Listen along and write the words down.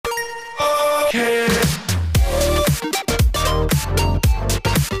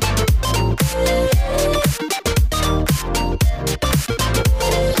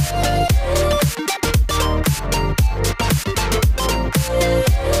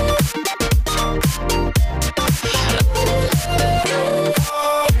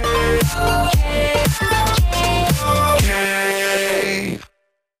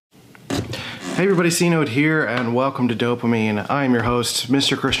everybody, C-Note here, and welcome to Dopamine. I'm your host,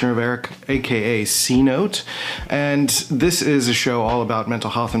 Mr. Christian Rivera, aka C-Note, and this is a show all about mental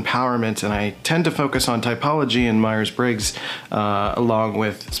health empowerment, and I tend to focus on typology and Myers-Briggs, along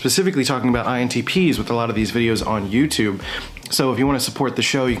with specifically talking about INTPs with a lot of these videos on YouTube. So if you want to support the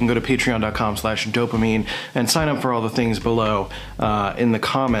show, you can go to patreon.com/dopamine and sign up for all the things below in the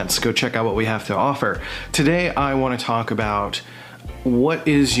comments. Go check out what we have to offer. Today, I want to talk about what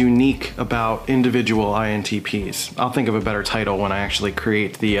is unique about individual INTPs. I'll think of a better title when I actually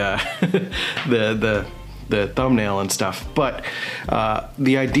create the the thumbnail and stuff. But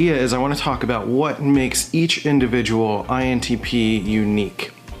the idea is I want to talk about what makes each individual INTP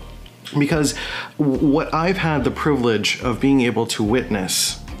unique. Because what I've had the privilege of being able to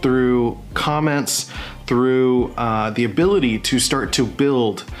witness through comments, through the ability to start to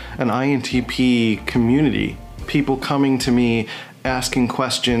build an INTP community, people coming to me, asking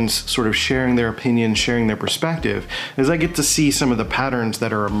questions, sort of sharing their opinion, sharing their perspective, is I get to see some of the patterns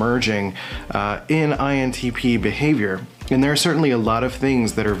that are emerging in INTP behavior. And there are certainly a lot of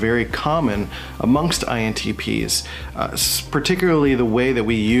things that are very common amongst INTPs, particularly the way that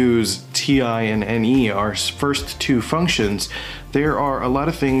we use TI and NE, our first two functions. There are a lot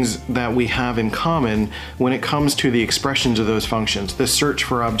of things that we have in common when it comes to the expressions of those functions, the search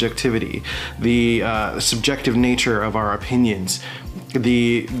for objectivity, the subjective nature of our opinions,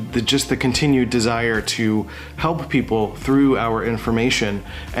 just the continued desire to help people through our information,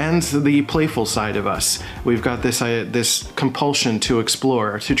 and the playful side of us. We've got this compulsion to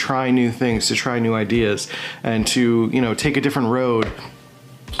explore, to try new things, to try new ideas, and to take a different road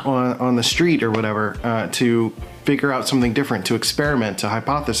on the street or whatever, to figure out something different, to experiment, to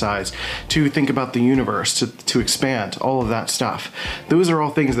hypothesize, to think about the universe, to expand, all of that stuff. Those are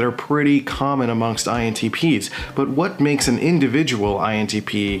all things that are pretty common amongst INTPs. But what makes an individual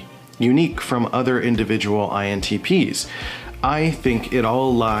INTP unique from other individual INTPs? I think it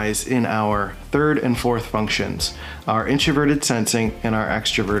all lies in our third and fourth functions, our introverted sensing and our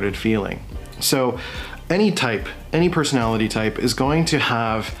extroverted feeling. So any personality type is going to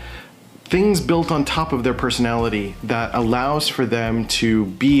have things built on top of their personality that allows for them to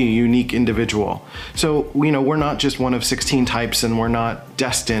be a unique individual. So, we're not just one of 16 types, and we're not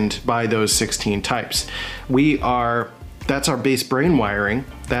destined by those 16 types. That's our base brain wiring.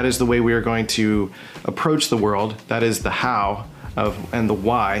 That is the way we are going to approach the world. That is the how and the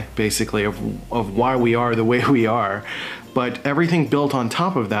why, basically, of why we are the way we are. But everything built on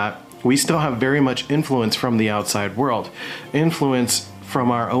top of that, we still have very much influence from the outside world. Influence from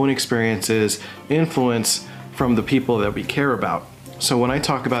our own experiences, influence from the people that we care about. So when I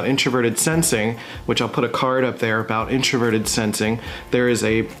talk about introverted sensing, which I'll put a card up there about introverted sensing, there is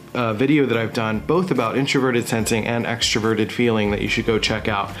a video that I've done both about introverted sensing and extroverted feeling that you should go check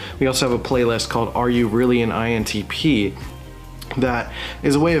out. We also have a playlist called Are You Really an INTP? That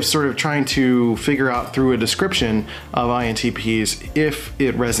is a way of sort of trying to figure out through a description of INTPs if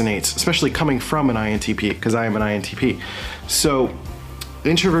it resonates, especially coming from an INTP, because I am an INTP. So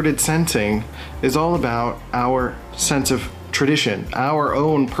introverted sensing is all about our sense of tradition, our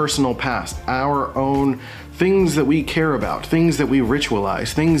own personal past, our own things that we care about, things that we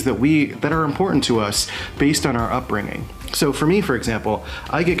ritualize, things that are important to us based on our upbringing. So for me, for example,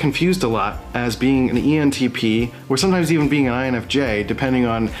 I get confused a lot as being an ENTP, or sometimes even being an INFJ, depending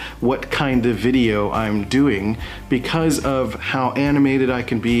on what kind of video I'm doing, because of how animated I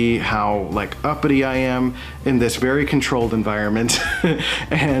can be, how uppity I am in this very controlled environment.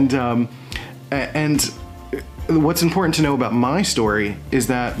 and what's important to know about my story is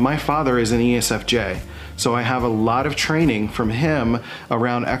that my father is an ESFJ. So I have a lot of training from him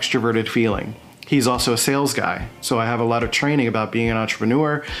around extroverted feeling. He's also a sales guy, so I have a lot of training about being an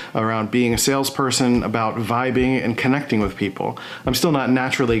entrepreneur, around being a salesperson, about vibing and connecting with people. I'm still not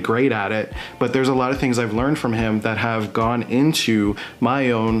naturally great at it, but there's a lot of things I've learned from him that have gone into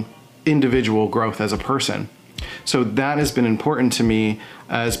my own individual growth as a person. So that has been important to me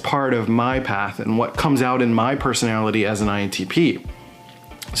as part of my path and what comes out in my personality as an INTP.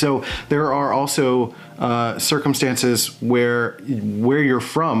 So there are also circumstances where you're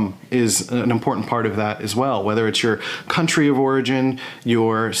from is an important part of that as well, whether it's your country of origin,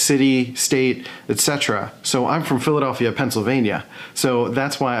 your city, state, etc. So I'm from Philadelphia, Pennsylvania. So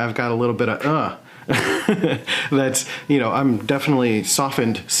that's why I've got a little bit of that's, I'm definitely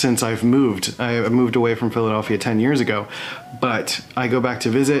softened since I've moved. I moved away from Philadelphia 10 years ago, but I go back to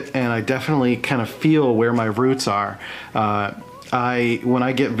visit and I definitely kind of feel where my roots are. When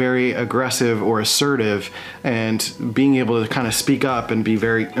I get very aggressive or assertive and being able to kind of speak up and be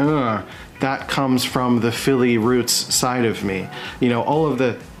very, that comes from the Philly roots side of me. All of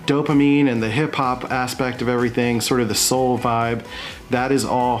the dopamine and the hip hop aspect of everything, sort of the soul vibe, that is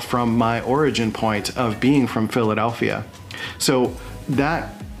all from my origin point of being from Philadelphia. So that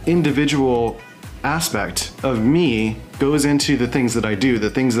individual aspect of me goes into the things that I do, the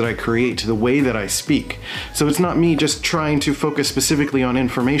things that I create, the way that I speak. So it's not me just trying to focus specifically on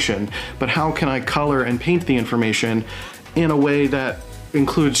information, but how can I color and paint the information in a way that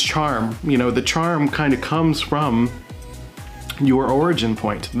includes charm. You know, the charm kind of comes from your origin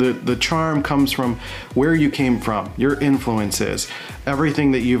point. The charm comes from where you came from, your influences,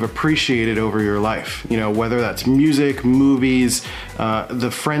 everything that you've appreciated over your life. You know, whether that's music, movies, the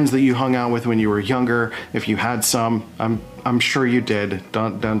friends that you hung out with when you were younger, if you had some. I'm sure you did.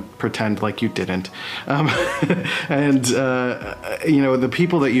 Don't pretend like you didn't. And you know, the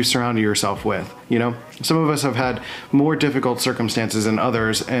people that you surrounded yourself with. You know, some of us have had more difficult circumstances than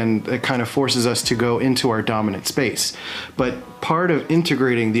others, and it kind of forces us to go into our dominant space. But part of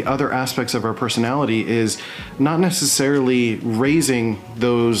integrating the other aspects of our personality is not necessarily raising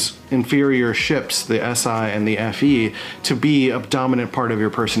those inferior ships, the SI and the FE, to be a dominant part of your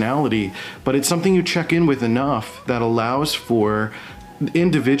personality, but it's something you check in with enough that allows for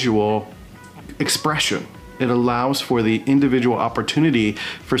individual expression. It allows for the individual opportunity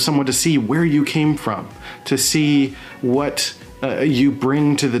for someone to see where you came from, to see what you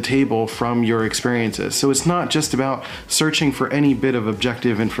bring to the table from your experiences. So it's not just about searching for any bit of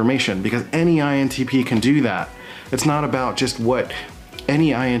objective information, because any INTP can do that. It's not about just what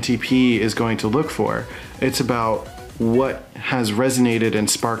any INTP is going to look for. It's about what has resonated and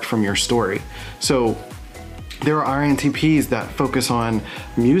sparked from your story. So there are INTPs that focus on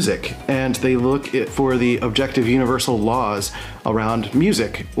music, and they look for the objective universal laws around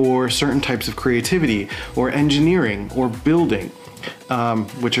music, or certain types of creativity, or engineering, or building,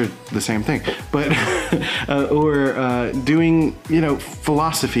 which are the same thing, but or doing, you know,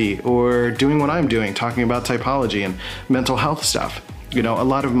 philosophy, or doing what I'm doing, talking about typology and mental health stuff. You know, a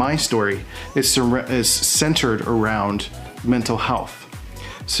lot of my story is centered around mental health.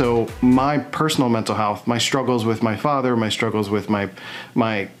 So my personal mental health, my struggles with my father, my struggles with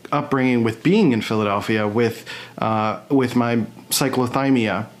my upbringing with being in Philadelphia, with my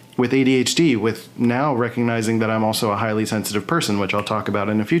cyclothymia, with ADHD, with now recognizing that I'm also a highly sensitive person, which I'll talk about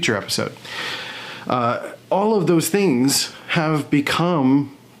in a future episode. All of those things have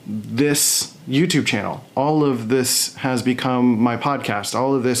become this YouTube channel. All of this has become my podcast.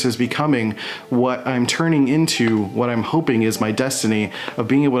 All of this is becoming what I'm turning into, what I'm hoping is my destiny of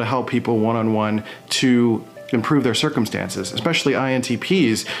being able to help people one-on-one to improve their circumstances, especially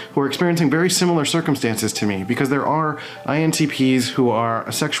INTPs who are experiencing very similar circumstances to me, because there are INTPs who are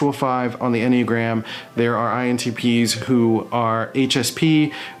a sexual 5 on the Enneagram. There are INTPs who are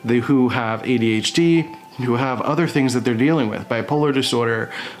HSP, who have ADHD, who have other things that they're dealing with, bipolar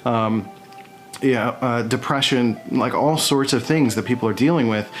disorder, depression, like all sorts of things that people are dealing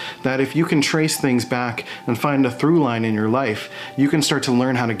with, that if you can trace things back and find a through line in your life, you can start to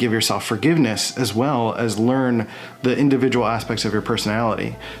learn how to give yourself forgiveness, as well as learn the individual aspects of your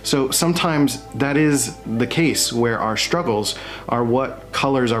personality. So sometimes that is the case, where our struggles are what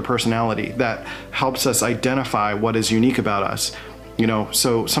colors our personality, that helps us identify what is unique about us. You know,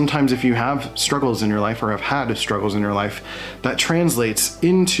 so sometimes if you have struggles in your life, or have had struggles in your life, that translates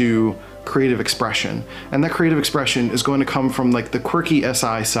into creative expression. And that creative expression is going to come from like the quirky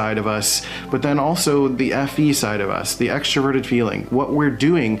SI side of us, but then also the FE side of us, the extroverted feeling, what we're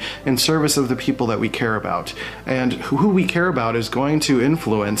doing in service of the people that we care about. And who we care about is going to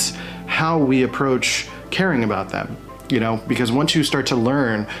influence how we approach caring about them. You know, because once you start to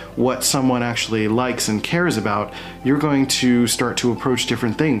learn what someone actually likes and cares about, you're going to start to approach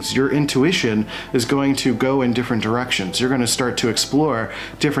different things. Your intuition is going to go in different directions. You're going to start to explore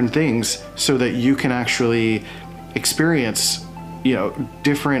different things so that you can actually experience, you know,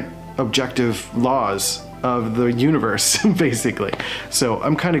 different objective laws of the universe, basically. So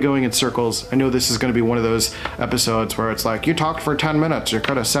I'm kind of going in circles. I know this is going to be one of those episodes where it's like, you talked for 10 minutes, you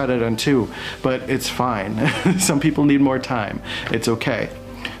could have said it in 2, but it's fine. Some people need more time. It's okay.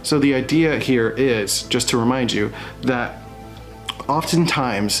 So the idea here is just to remind you that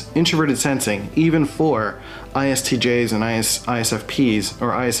oftentimes introverted sensing, even for ISTJs and ISFPs,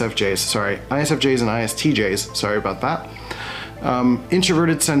 or ISFJs and ISTJs, sorry about that.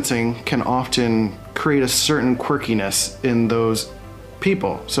 Introverted sensing can often create a certain quirkiness in those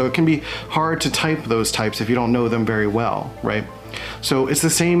people. So it can be hard to type those types if you don't know them very well, right? So it's the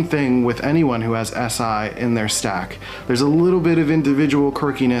same thing with anyone who has SI in their stack. There's a little bit of individual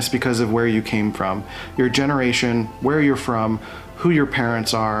quirkiness because of where you came from, your generation, where you're from, who your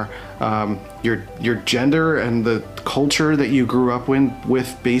parents are, your gender and the culture that you grew up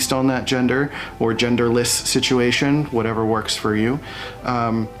with based on that gender or genderless situation, whatever works for you,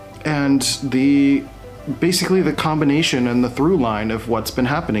 and basically the combination and the through line of what's been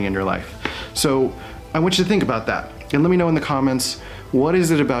happening in your life. So I want you to think about that and let me know in the comments, what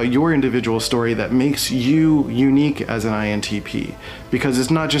is it about your individual story that makes you unique as an INTP? Because it's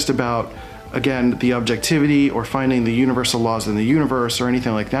not just about, again, the objectivity or finding the universal laws in the universe or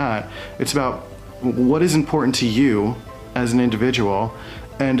anything like that. It's about what is important to you as an individual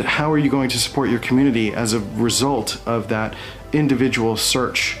and how are you going to support your community as a result of that individual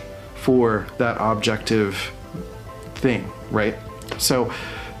search for that objective thing, right? So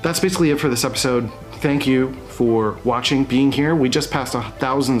that's basically it for this episode. Thank you for watching, being here. We just passed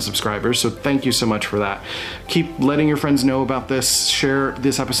 1,000 subscribers, so thank you so much for that. Keep letting your friends know about this, share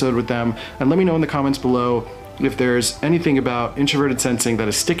this episode with them, and let me know in the comments below if there's anything about introverted sensing that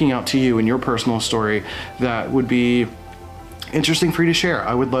is sticking out to you in your personal story that would be interesting for you to share.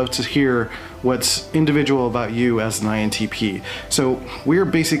 I would love to hear what's individual about you as an INTP. So we're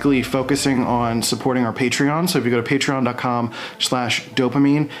basically focusing on supporting our Patreon. So if you go to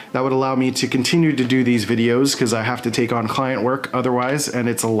patreon.com/dopamine, that would allow me to continue to do these videos because I have to take on client work otherwise, and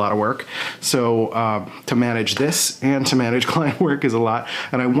it's a lot of work. So to manage this and to manage client work is a lot,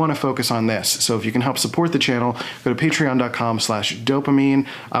 and I want to focus on this. So if you can help support the channel, go to patreon.com/dopamine.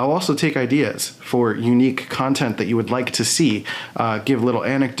 I'll also take ideas for unique content that you would like to see. Give little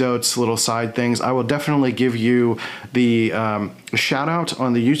anecdotes, little side things. I will definitely give you the shout out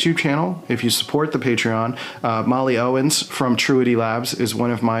on the YouTube channel if you support the Patreon. Molly Owens from Truity Labs is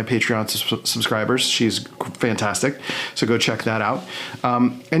one of my Patreon subscribers. She's fantastic, so go check that out.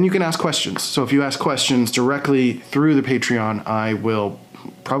 And you can ask questions. So if you ask questions directly through the Patreon, I will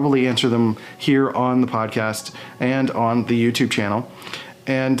probably answer them here on the podcast and on the YouTube channel.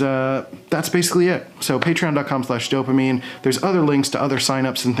 And that's basically it. So patreon.com/dopamine. There's other links to other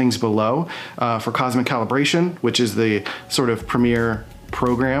signups and things below for Cosmic Calibration, which is the sort of premier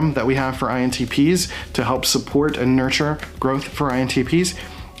program that we have for INTPs to help support and nurture growth for INTPs.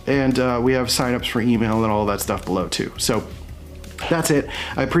 And we have signups for email and all that stuff below too. So that's it.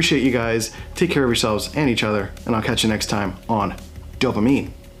 I appreciate you guys. Take care of yourselves and each other, and I'll catch you next time on Dopamine.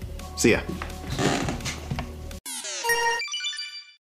 See ya.